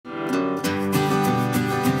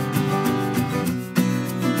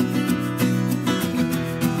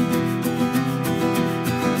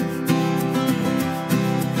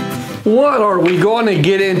What are we going to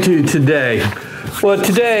get into today? Well,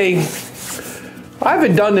 today, I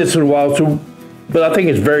haven't done this in a while, but I think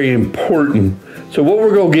it's very important. So what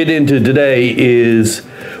we're going to get into today is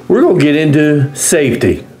we're going to get into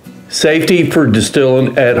safety. Safety for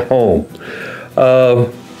distilling at home.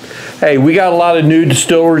 Hey, we got a lot of new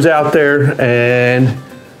distillers out there and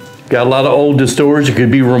got a lot of old distillers. You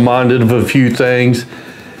could be reminded of a few things.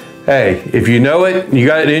 Hey, if you know it, you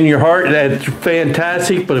got it in your heart, that's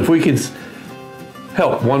fantastic. But if we can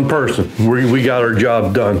help one person, we got our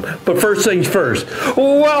job done. But first things first,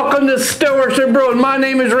 welcome to Stillworks and Brewing. My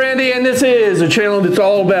name is Randy, and this is a channel that's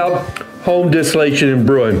all about home distillation and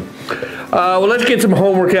brewing. Well, let's get some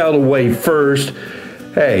homework out of the way first.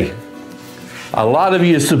 Hey, a lot of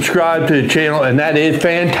you subscribe to the channel, and that is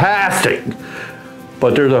fantastic.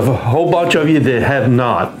 But there's a whole bunch of you that have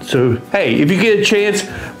not. So, hey, if you get a chance,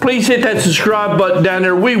 please hit that subscribe button down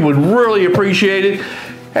there. We would really appreciate it.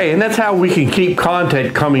 Hey, and that's how we can keep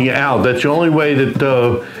content coming out. That's the only way that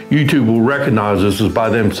YouTube will recognize us is by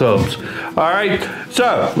them subs. All right,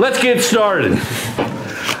 so let's get started.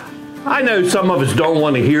 I know some of us don't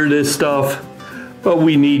want to hear this stuff, but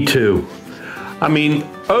we need to. I mean,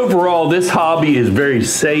 overall, this hobby is very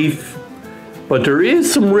safe. But there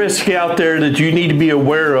is some risk out there that you need to be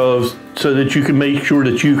aware of so that you can make sure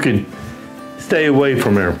that you can stay away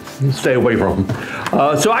from there. Stay away from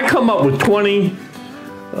them. So I come up with 20,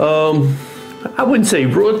 I wouldn't say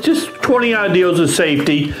just 20 ideals of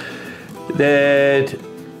safety that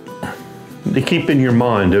to keep in your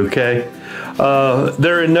mind, okay?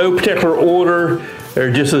 They're in no particular order.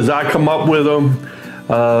 They're just as I come up with them.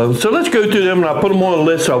 So let's go through them, and I put them on a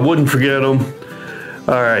list so I wouldn't forget them.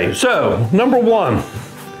 All right, so number one,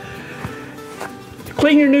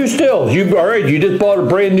 clean your new stills. You just bought a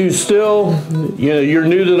brand new still. You know, you're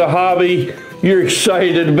new to the hobby. You're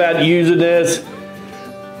excited about using this,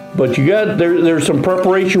 but you got there's some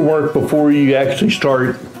preparation work before you actually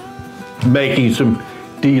start making some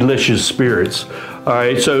delicious spirits. All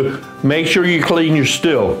right, so make sure you clean your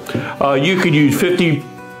still. You could use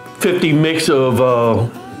 50-50 mix of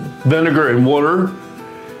vinegar and water,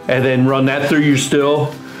 and then run that through your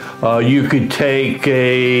still. You could take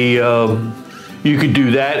you could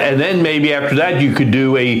do that, and then maybe after that you could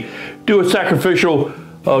do a sacrificial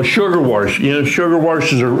sugar wash. You know, sugar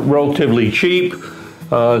washes are relatively cheap.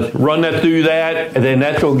 Run that through that, and then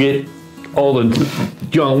that's gonna get all the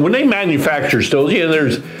junk. When they manufacture stills, you know,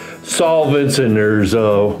 there's solvents and there's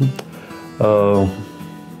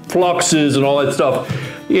fluxes and all that stuff.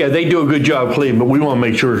 Yeah, they do a good job cleaning, but we want to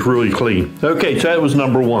make sure it's really clean. Okay, so that was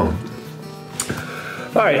number one.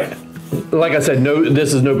 All right, like I said,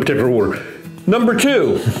 this is no particular order. Number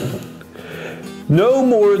two, no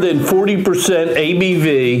more than 40%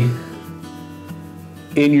 ABV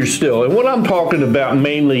in your still. And what I'm talking about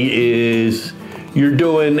mainly is you're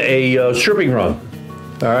doing a stripping run.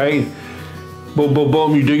 All right, boom, boom,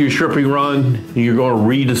 boom, you do your stripping run, and you're going to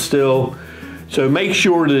redistill. So make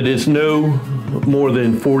sure that it's no more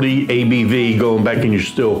than 40 ABV going back in your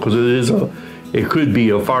still, because it could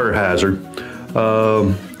be a fire hazard.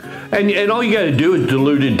 And all you got to do is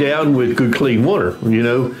dilute it down with good clean water. You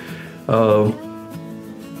know,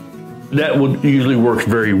 that would usually work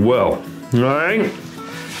very well. All right.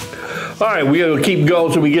 All right, we got to keep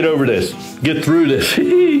going so we get over this, get through this.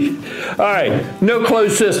 All right, no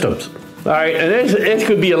closed systems. All right, and it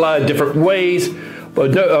could be a lot of different ways,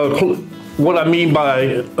 but what I mean by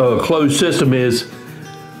a closed system is,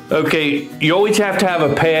 okay, you always have to have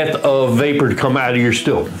a path of vapor to come out of your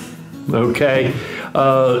still, okay?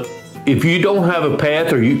 If you don't have a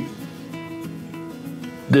path, or you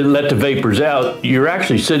didn't let the vapors out, you're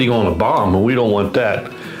actually sitting on a bomb, and we don't want that.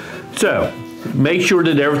 So make sure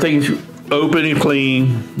that everything's open and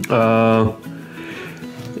clean.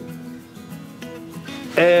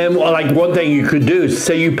 And like one thing you could do is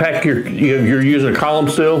say you pack you're using a column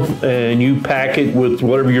still, and you pack it with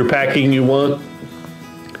whatever you're packing you want.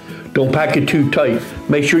 Don't pack it too tight.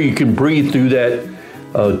 Make sure you can breathe through that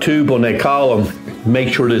tube on that column.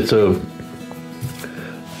 Make sure that it's a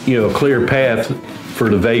clear path for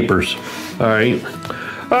the vapors. All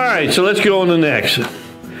right. So let's go on to the next.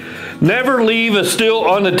 Never leave a still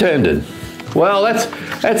unattended. Well, that's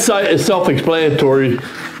self-explanatory.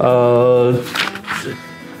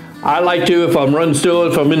 I like to, if I'm running still,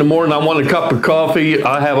 if I'm in the morning, I want a cup of coffee.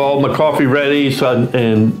 I have all my coffee ready,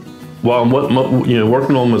 and while I'm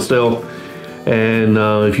working on my still, and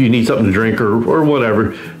if you need something to drink or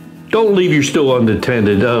whatever, don't leave your still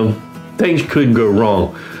unattended. Things could go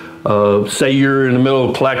wrong. Say you're in the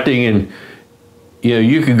middle of collecting, and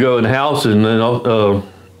you could go in the house and then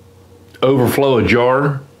overflow a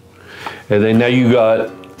jar, and then now you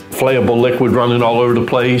got flammable liquid running all over the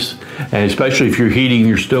place, and especially if you're heating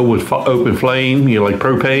your still with open flame, you know, like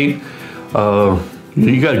propane,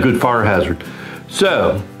 you got a good fire hazard.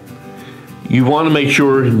 So you want to make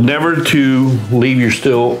sure never to leave your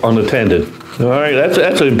still unattended. All right,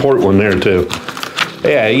 that's an important one there too.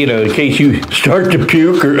 Yeah, you know, in case you start to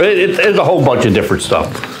puke, or it's a whole bunch of different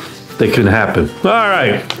stuff that can happen. All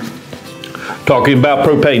right. Talking about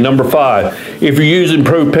propane, number 5. If you're using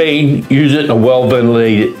propane, use it in a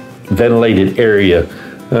well-ventilated area.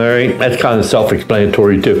 All right, that's kind of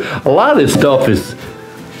self-explanatory too. A lot of this stuff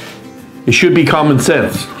it should be common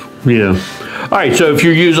sense, you know. All right, so if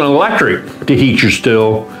you're using electric to heat your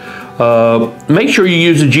still, make sure you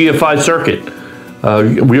use a GFI circuit.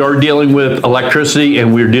 We are dealing with electricity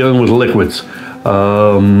and we're dealing with liquids.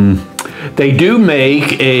 They do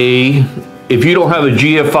make if you don't have a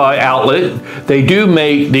GFI outlet, they do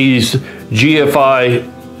make these GFI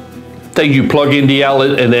things you plug in the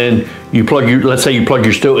outlet, and then you plug let's say you plug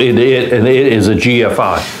your still into it, and it is a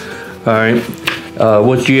GFI. All right,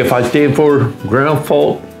 what's GFI stand for? Ground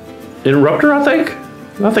fault interrupter, I think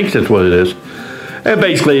that's what it is. And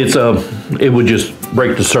basically it would just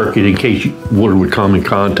break the circuit in case water would come in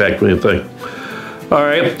contact with anything. All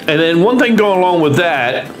right, and then one thing going along with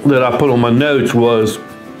that I put on my notes was,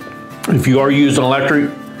 if you are using electric,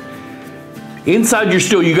 inside your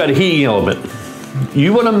still you got a heating element.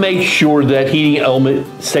 You want to make sure that heating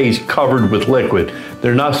element stays covered with liquid.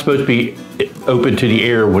 They're not supposed to be open to the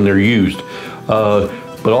air when they're used. But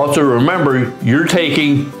also remember, you're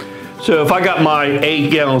taking, so if I got my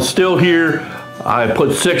 8-gallon still here, I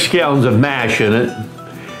put 6 gallons of mash in it,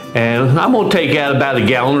 and I'm going to take out about a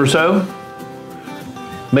gallon or so.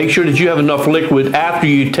 Make sure that you have enough liquid after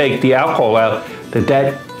you take the alcohol out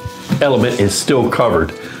that element is still covered.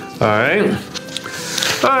 All right,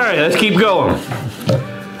 let's keep going.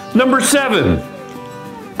 Number 7,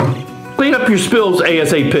 clean up your spills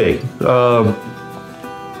ASAP.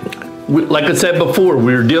 Like I said before,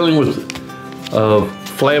 we're dealing with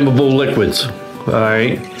flammable liquids. All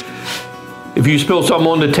right, if you spill something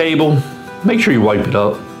on the table, make sure you wipe it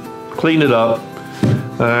up, clean it up.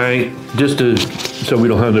 All right, just so we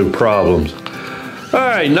don't have no problems. All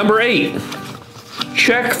right, number 8.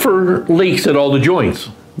 Check for leaks at all the joints.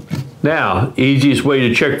 Now, easiest way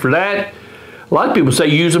to check for that, a lot of people say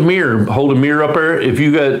use a mirror, hold a mirror up there.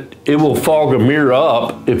 It will fog a mirror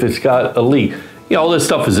up if it's got a leak. You know, all this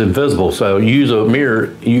stuff is invisible, so use a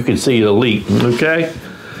mirror, you can see the leak, okay?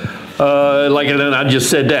 Like I just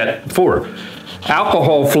said that before.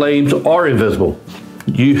 Alcohol flames are invisible.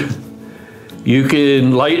 You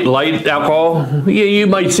can light alcohol. Yeah, you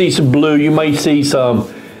might see some blue, you might see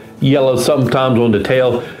some yellow sometimes on the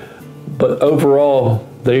tail, but overall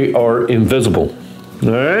they are invisible.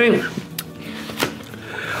 All right,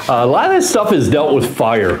 a lot of this stuff is dealt with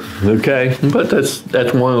fire, okay, but that's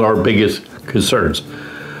one of our biggest concerns.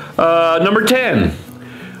 Number 10,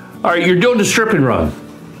 all right, you're doing the strip and run,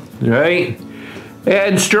 right?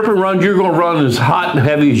 And strip and runs, you're going to run as hot and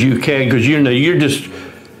heavy as you can, because you're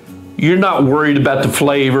not worried about the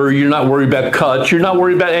flavor, you're not worried about cuts, you're not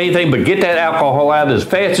worried about anything but get that alcohol out as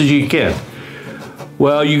fast as you can.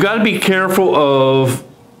 Well, you got to be careful of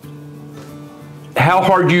how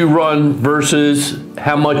hard you run versus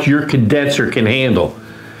how much your condenser can handle.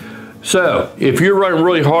 So if you're running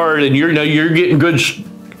really hard and you're getting good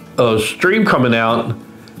stream coming out,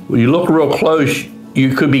 when you look real close,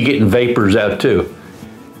 you could be getting vapors out too.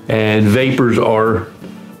 And vapors are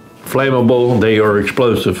flammable, they are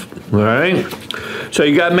explosive, all right? So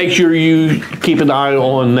you gotta make sure you keep an eye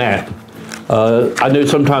on that. I know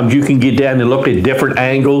sometimes you can get down and look at different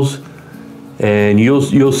angles and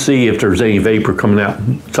you'll see if there's any vapor coming out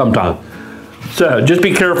sometime. So just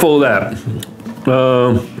be careful of that.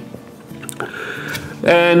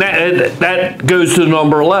 And that goes to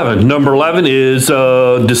number 11. Number 11 is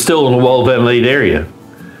distill in a well-ventilated area.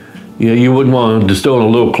 You know, you wouldn't want to distill in a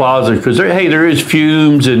little closet because there is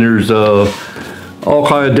fumes and there's all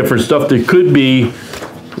kind of different stuff that could be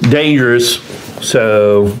dangerous.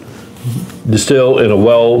 So distill in a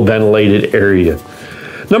well-ventilated area.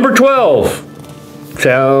 Number 12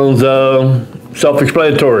 sounds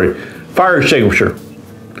self-explanatory. Fire extinguisher.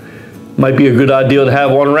 Might be a good idea to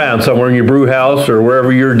have one around somewhere in your brew house or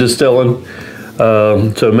wherever you're distilling.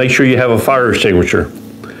 So make sure you have a fire extinguisher.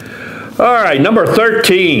 All right, number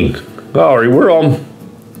 13. All right, we're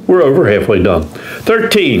over halfway done.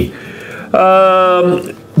 13.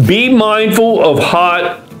 Be mindful of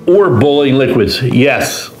hot or boiling liquids.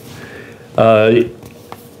 Yes.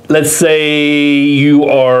 Let's say you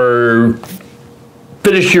are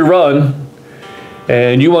finished your run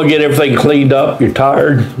and you want to get everything cleaned up, you're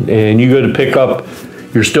tired, and you go to pick up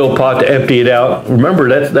your still pot to empty it out. Remember,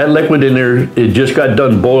 that liquid in there, it just got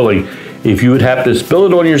done boiling. If you would have to spill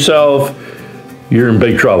it on yourself, you're in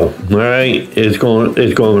big trouble. All right, it's going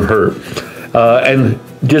to hurt. And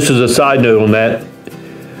just as a side note on that,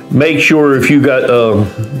 make sure if you got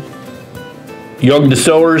young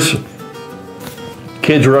distillers,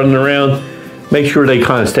 kids running around, make sure they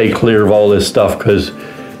kind of stay clear of all this stuff, because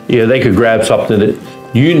they could grab something that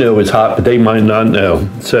is hot, but they might not know.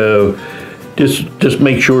 So just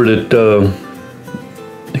make sure that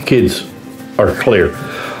the kids are clear.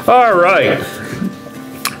 All right.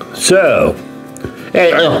 So,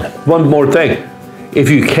 hey, one more thing. If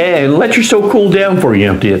you can, let your still cool down before you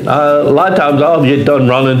empty it. A lot of times I'll get done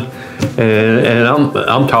running and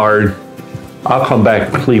I'm tired. I'll come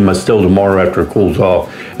back and clean my still tomorrow after it cools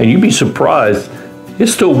off. And you'd be surprised,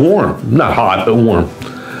 it's still warm. Not hot, but warm.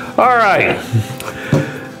 All right.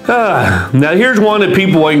 Now here's one that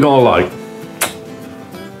people ain't gonna like,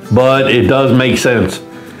 but it does make sense.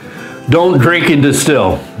 Don't drink and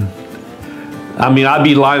distill. I mean, I'd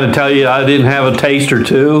be lying to tell you I didn't have a taste or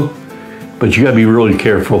two, but you gotta be really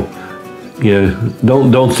careful.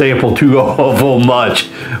 Don't sample too awful much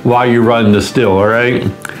while you're running the still, all right?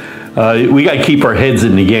 We gotta keep our heads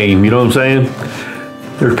in the game, you know what I'm saying?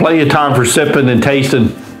 There's plenty of time for sipping and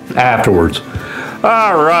tasting afterwards.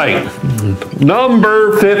 All right,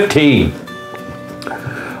 number 15.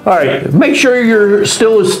 All right, make sure your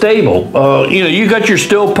still is stable. You got your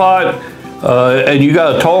still pot, and you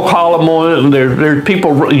got a tall column on it, and there's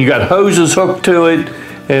people, you got hoses hooked to it,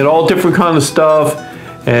 and all different kind of stuff,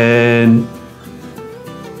 and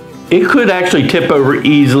it could actually tip over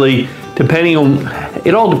easily,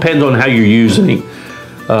 it all depends on how you're using it.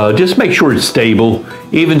 Just make sure it's stable,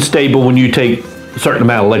 even stable when you take a certain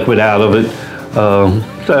amount of liquid out of it.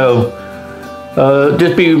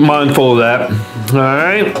 Just be mindful of that.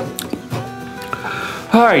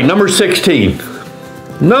 All right, number 16.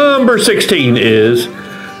 Number 16 is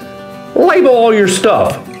label all your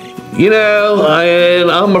stuff. And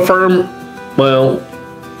I'm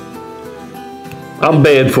I'm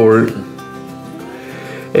bad for it.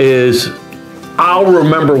 I'll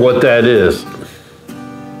remember what that is.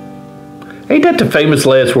 Ain't that the famous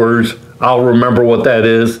last words? I'll remember what that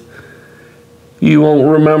is. You won't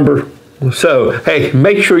remember. So, hey,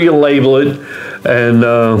 make sure you label it. And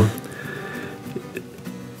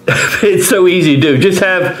it's so easy to do. Just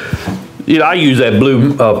have, I use that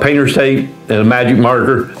blue painter's tape and a magic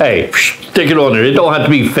marker. Hey, stick it on there. It don't have to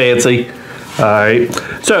be fancy. All right.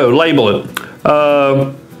 So, label it.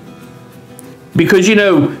 Because,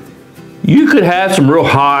 you could have some real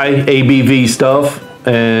high ABV stuff,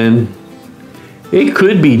 and it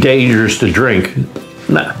could be dangerous to drink.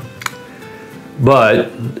 Nah.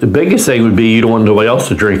 But the biggest thing would be you don't want nobody else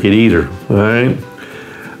to drink it either. All right.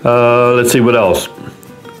 Let's see what else.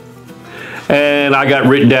 And I got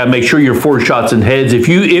written down, make sure your 4 shots and heads, if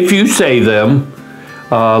you save them,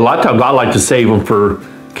 a lot of times I like to save them for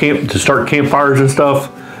to start campfires and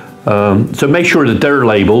stuff. So make sure that they're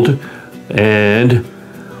labeled, and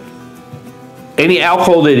any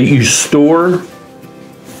alcohol that you store,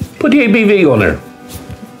 put the ABV on there.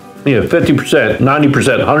 50%, 90%,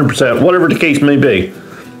 100%, whatever the case may be.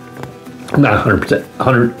 Not 100%,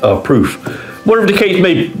 100 proof. Whatever the case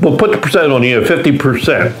may be, we'll put the percent on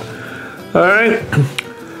 50%. All right.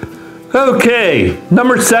 Okay,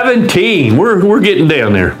 number 17. We're getting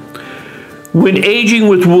down there. When aging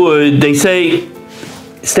with wood, they say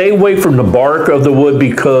stay away from the bark of the wood,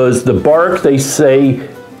 because the bark, they say,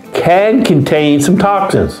 can contain some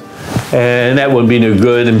toxins, and that wouldn't be no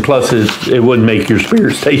good, and plus it wouldn't make your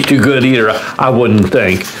spirits taste too good either, I wouldn't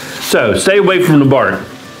think. So stay away from the bark.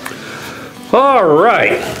 All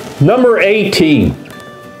right, number 18.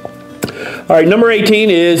 All right, number 18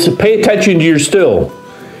 is pay attention to your still.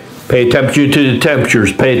 Pay attention to the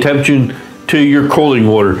temperatures, pay attention to your cooling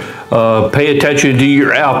water, pay attention to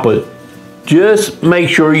your output. Just make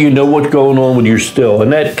sure you know what's going on with your still,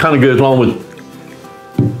 and that kind of goes along with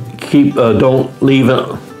don't leave it,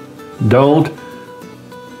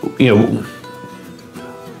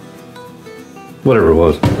 whatever it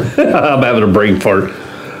was. I'm having a brain fart.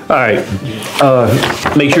 All right,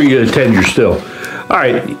 make sure you attend your still. All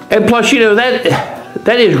right, and plus,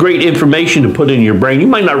 that is great information to put in your brain. You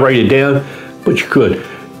might not write it down, but you could.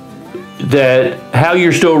 That how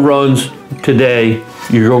your still runs today,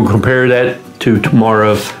 you're going to compare that to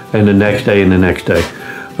tomorrow and the next day and the next day.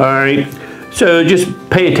 All right. So just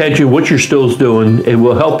pay attention to what your still's doing. It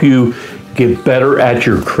will help you get better at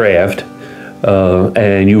your craft,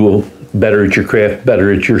 and you will better at your craft,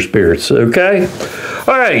 better at your spirits, okay?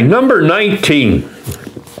 All right, number 19.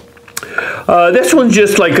 This one's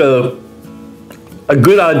just like a a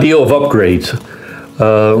good idea of upgrades.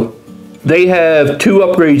 They have two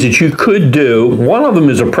upgrades that you could do. One of them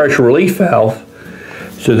is a pressure relief valve.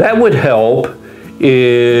 So that would help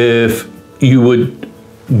if you would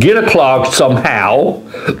get a clog somehow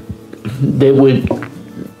that would,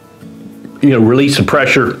 release the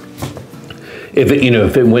pressure if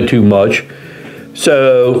it went too much.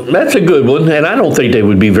 So that's a good one, and I don't think they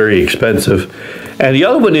would be very expensive. And the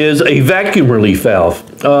other one is a vacuum relief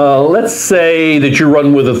valve. Let's say that you're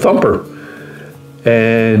running with a thumper,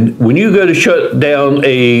 and when you go to shut down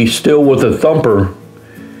a still with a thumper,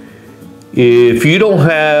 if you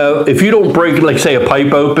don't break, like say, a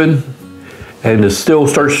pipe open, and the still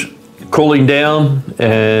starts cooling down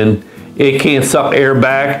and it can't suck air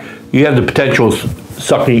back, you have the potential of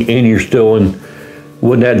sucking in your still, and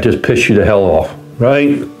wouldn't that just piss you the hell off,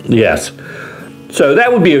 right? Yes. So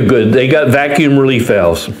that would be a good, they got vacuum relief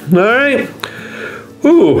valves. All right.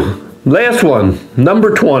 Ooh, last one,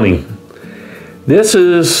 number 20. This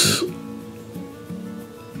is,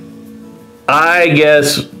 I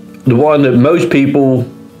guess, the one that most people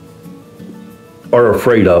are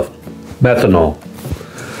afraid of, methanol.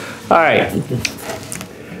 All right.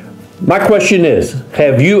 My question is,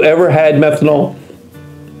 have you ever had methanol?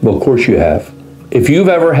 Well, of course you have. If you've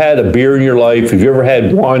ever had a beer in your life, if you ever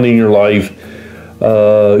had wine in your life,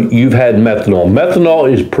 you've had methanol.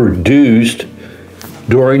 Methanol is produced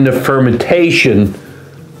during the fermentation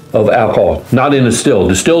of alcohol, not in the still.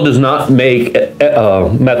 The still does not make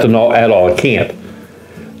methanol at all. It can't.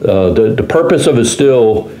 The purpose of a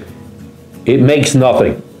still, it makes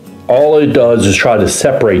nothing. All it does is try to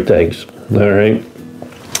separate things, all right?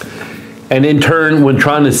 And in turn, when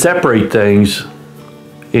trying to separate things,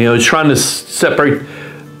 it's trying to separate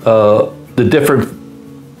the different,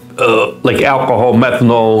 like alcohol,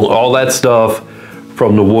 methanol, all that stuff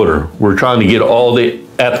from the water. We're trying to get all the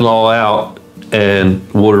ethanol out and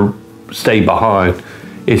water stay behind.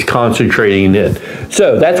 It's concentrating it.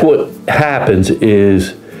 So that's what happens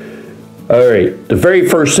is, all right, the very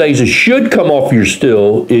first thing that should come off your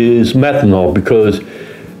still is methanol, because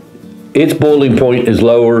its boiling point is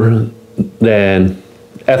lower than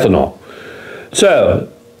ethanol. So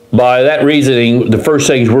by that reasoning, the first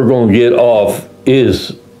things we're going to get off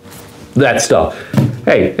is that stuff.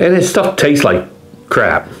 Hey, and this stuff tastes like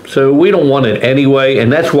crap, so we don't want it anyway,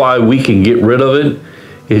 and that's why we can get rid of it,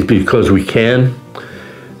 is because we can.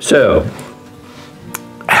 So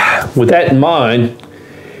with that in mind,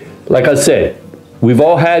 like I said, we've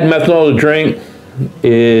all had methanol to drink.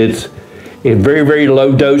 It's in very, very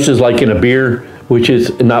low doses, like in a beer, which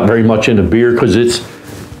is not very much in a beer, because it's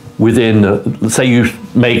within, say you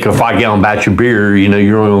make a 5-gallon batch of beer,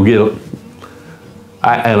 you're only going to get,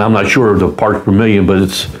 and I'm not sure of the parts per million, but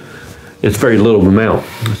it's very little amount,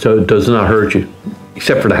 so it does not hurt you,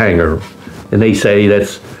 except for the hangover. And they say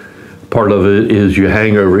that's part of it, is your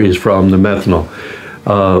hangover is from the methanol.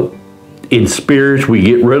 In spirits, we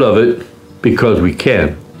get rid of it because we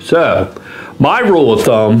can. So my rule of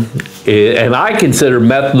thumb is, and I consider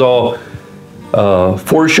methanol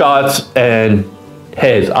 4 shots and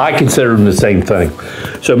heads, I consider them the same thing.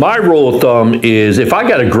 So my rule of thumb is, if I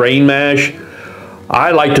got a grain mash,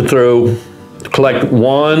 I like to collect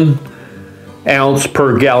 1 ounce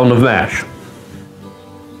per gallon of mash.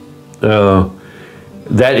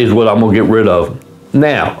 That is what I'm going to get rid of.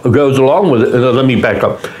 Now, it goes along with it. Let me back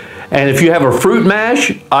up. And if you have a fruit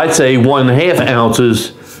mash, I'd say 1.5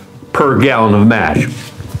 ounces per gallon of mash.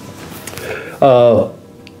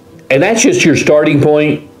 And that's just your starting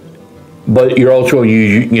point, but you're also,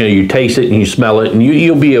 you taste it and you smell it, and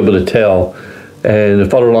you'll be able to tell. And the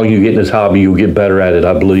further along you get in this hobby, you'll get better at it,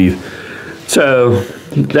 I believe. So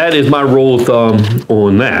that is my rule of thumb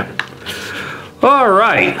on that. All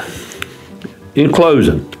right. In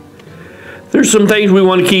closing, there's some things we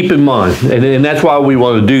want to keep in mind, and that's why we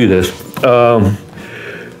want to do this.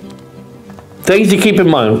 Things to keep in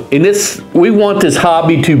mind. In this, we want this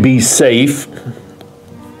hobby to be safe,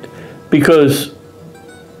 because,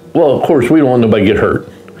 well, of course, we don't want nobody to get hurt.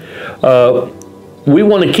 We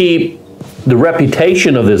want to keep the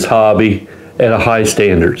reputation of this hobby at a high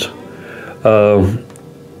standards.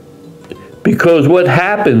 Because what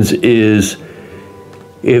happens is,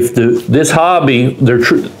 if this hobby,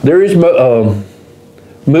 there is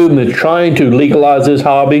movement trying to legalize this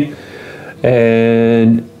hobby,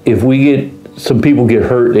 and if we get some people get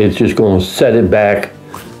hurt, it's just going to set it back,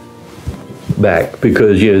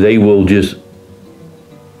 because they will just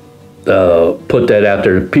put that out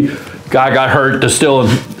there. Guy got hurt, distilling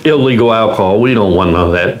illegal alcohol. We don't want none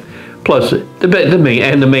of that. Plus,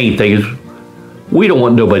 the main thing is, we don't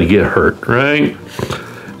want nobody to get hurt, right?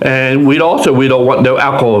 And we don't want no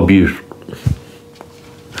alcohol abuse.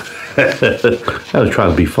 I was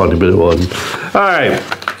trying to be funny, but it wasn't. All right.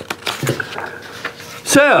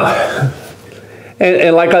 So,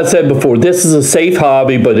 and like I said before, this is a safe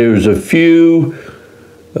hobby, but there's a few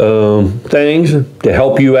things to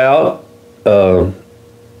help you out.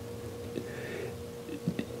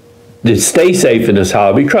 To stay safe in this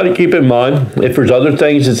hobby, try to keep in mind, if there's other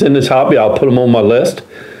things that's in this hobby, I'll put them on my list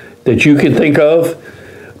that you can think of.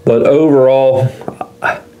 But overall,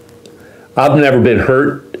 I've never been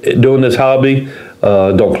hurt doing this hobby.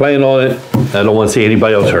 Don't plan on it. I don't want to see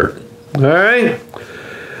anybody else hurt. All right.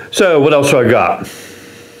 So what else do I got?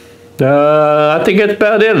 I think that's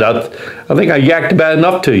about it. I think I yacked about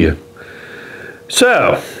enough to you.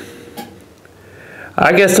 So,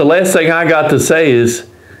 I guess the last thing I got to say is,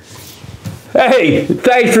 hey,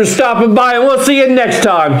 thanks for stopping by, and we'll see you next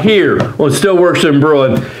time here on Stillworks and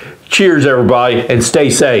Brewing. Cheers, everybody, and stay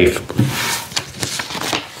safe.